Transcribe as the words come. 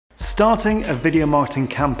Starting a video marketing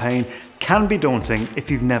campaign can be daunting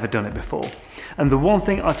if you've never done it before. And the one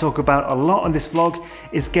thing I talk about a lot on this vlog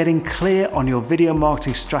is getting clear on your video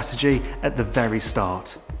marketing strategy at the very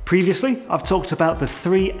start. Previously, I've talked about the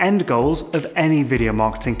 3 end goals of any video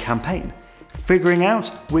marketing campaign. Figuring out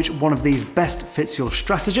which one of these best fits your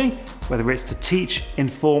strategy, whether it's to teach,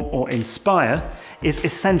 inform, or inspire, is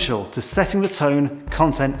essential to setting the tone,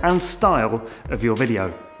 content, and style of your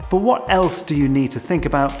video. But what else do you need to think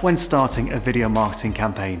about when starting a video marketing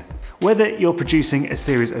campaign? Whether you're producing a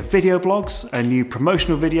series of video blogs, a new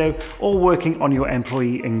promotional video, or working on your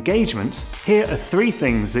employee engagement, here are 3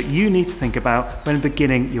 things that you need to think about when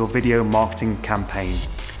beginning your video marketing campaign.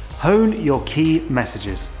 Hone your key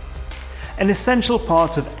messages. An essential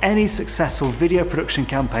part of any successful video production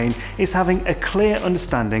campaign is having a clear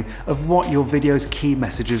understanding of what your video's key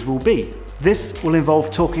messages will be. This will involve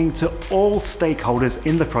talking to all stakeholders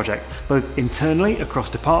in the project, both internally across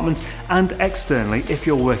departments and externally if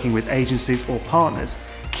you're working with agencies or partners.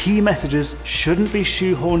 Key messages shouldn't be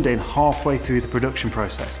shoehorned in halfway through the production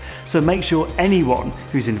process, so make sure anyone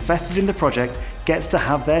who's invested in the project gets to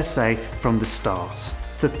have their say from the start.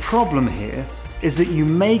 The problem here is that you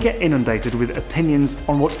may get inundated with opinions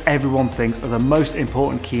on what everyone thinks are the most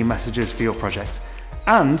important key messages for your project,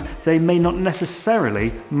 and they may not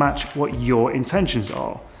necessarily match what your intentions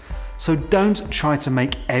are. So don't try to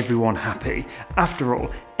make everyone happy. After all,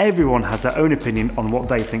 everyone has their own opinion on what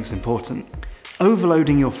they think is important.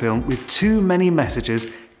 Overloading your film with too many messages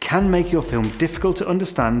can make your film difficult to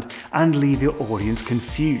understand and leave your audience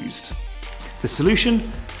confused. The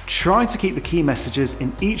solution? Try to keep the key messages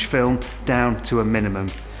in each film down to a minimum.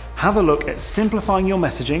 Have a look at simplifying your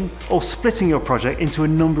messaging or splitting your project into a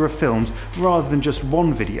number of films rather than just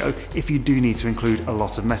one video if you do need to include a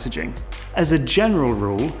lot of messaging. As a general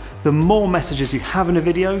rule, the more messages you have in a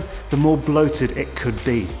video, the more bloated it could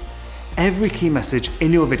be. Every key message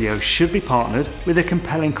in your video should be partnered with a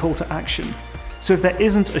compelling call to action. So if there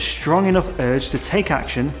isn't a strong enough urge to take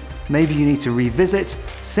action, maybe you need to revisit,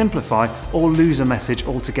 simplify, or lose a message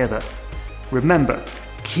altogether. Remember,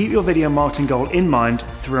 keep your video marketing goal in mind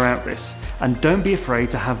throughout this, and don't be afraid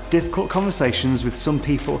to have difficult conversations with some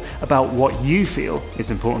people about what you feel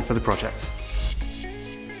is important for the project.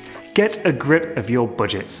 Get a grip of your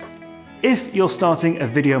budget. If you're starting a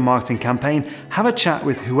video marketing campaign, have a chat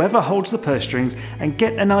with whoever holds the purse strings and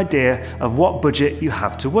get an idea of what budget you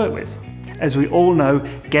have to work with. As we all know,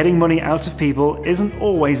 getting money out of people isn't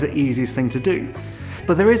always the easiest thing to do.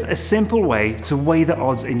 But there is a simple way to weigh the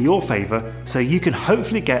odds in your favour so you can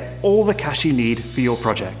hopefully get all the cash you need for your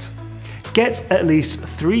project. Get at least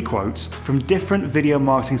 3 quotes from different video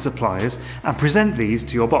marketing suppliers and present these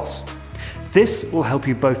to your boss. This will help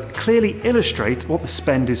you both clearly illustrate what the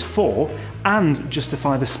spend is for and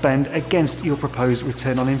justify the spend against your proposed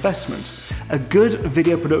return on investment. A good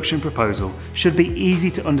video production proposal should be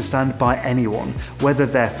easy to understand by anyone, whether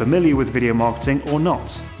they're familiar with video marketing or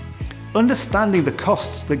not. Understanding the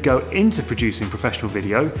costs that go into producing professional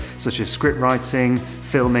video, such as script writing,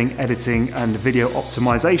 filming, editing, and video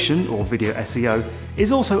optimization or video SEO,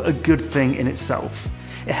 is also a good thing in itself.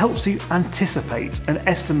 It helps you anticipate and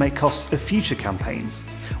estimate costs of future campaigns.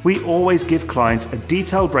 We always give clients a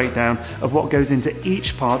detailed breakdown of what goes into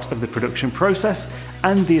each part of the production process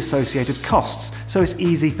and the associated costs, so it's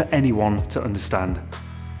easy for anyone to understand.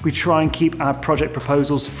 We try and keep our project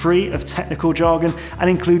proposals free of technical jargon and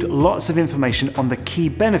include lots of information on the key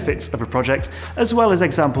benefits of a project, as well as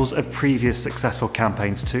examples of previous successful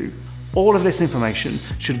campaigns too. All of this information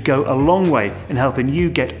should go a long way in helping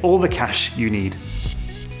you get all the cash you need.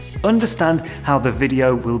 Understand how the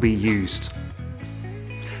video will be used.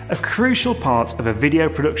 A crucial part of a video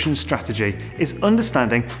production strategy is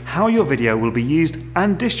understanding how your video will be used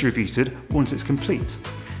and distributed once it's complete.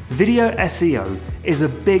 Video SEO is a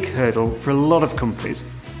big hurdle for a lot of companies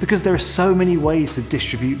because there are so many ways to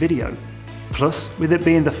distribute video. Plus, with it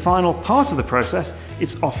being the final part of the process,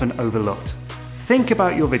 it's often overlooked. Think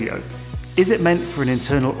about your video. Is it meant for an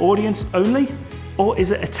internal audience only? Or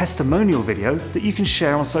is it a testimonial video that you can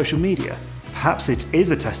share on social media? Perhaps it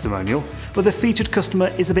is a testimonial, but the featured customer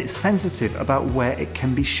is a bit sensitive about where it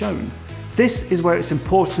can be shown. This is where it's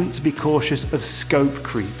important to be cautious of scope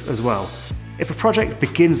creep as well. If a project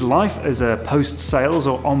begins life as a post-sales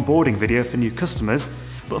or onboarding video for new customers,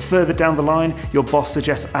 but further down the line your boss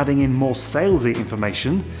suggests adding in more salesy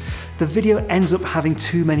information, the video ends up having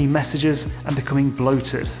too many messages and becoming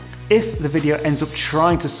bloated. If the video ends up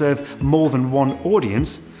trying to serve more than one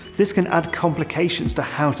audience, this can add complications to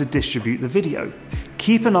how to distribute the video.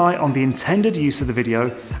 Keep an eye on the intended use of the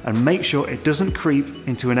video and make sure it doesn't creep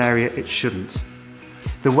into an area it shouldn't.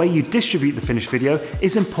 The way you distribute the finished video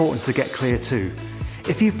is important to get clear too.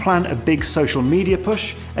 If you plan a big social media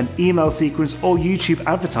push, an email sequence or YouTube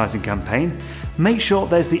advertising campaign, make sure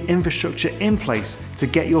there's the infrastructure in place to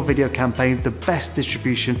get your video campaign the best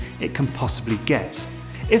distribution it can possibly get.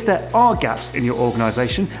 If there are gaps in your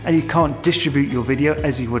organisation and you can't distribute your video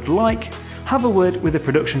as you would like, have a word with the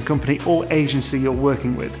production company or agency you're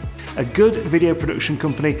working with. A good video production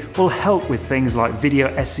company will help with things like video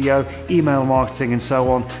SEO, email marketing and so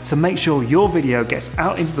on to make sure your video gets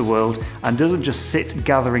out into the world and doesn't just sit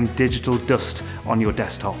gathering digital dust on your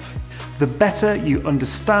desktop. The better you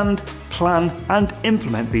understand, plan and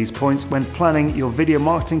implement these points when planning your video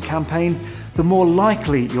marketing campaign, the more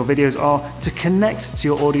likely your videos are to connect to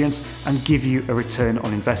your audience and give you a return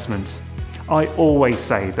on investment. I always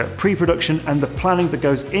say that pre-production and the planning that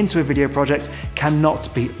goes into a video project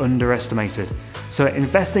cannot be underestimated. So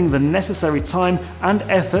investing the necessary time and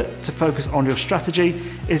effort to focus on your strategy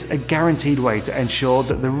is a guaranteed way to ensure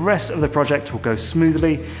that the rest of the project will go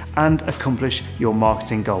smoothly and accomplish your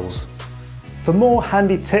marketing goals. For more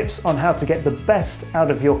handy tips on how to get the best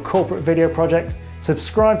out of your corporate video project,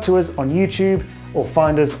 subscribe to us on YouTube or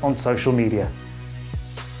find us on social media.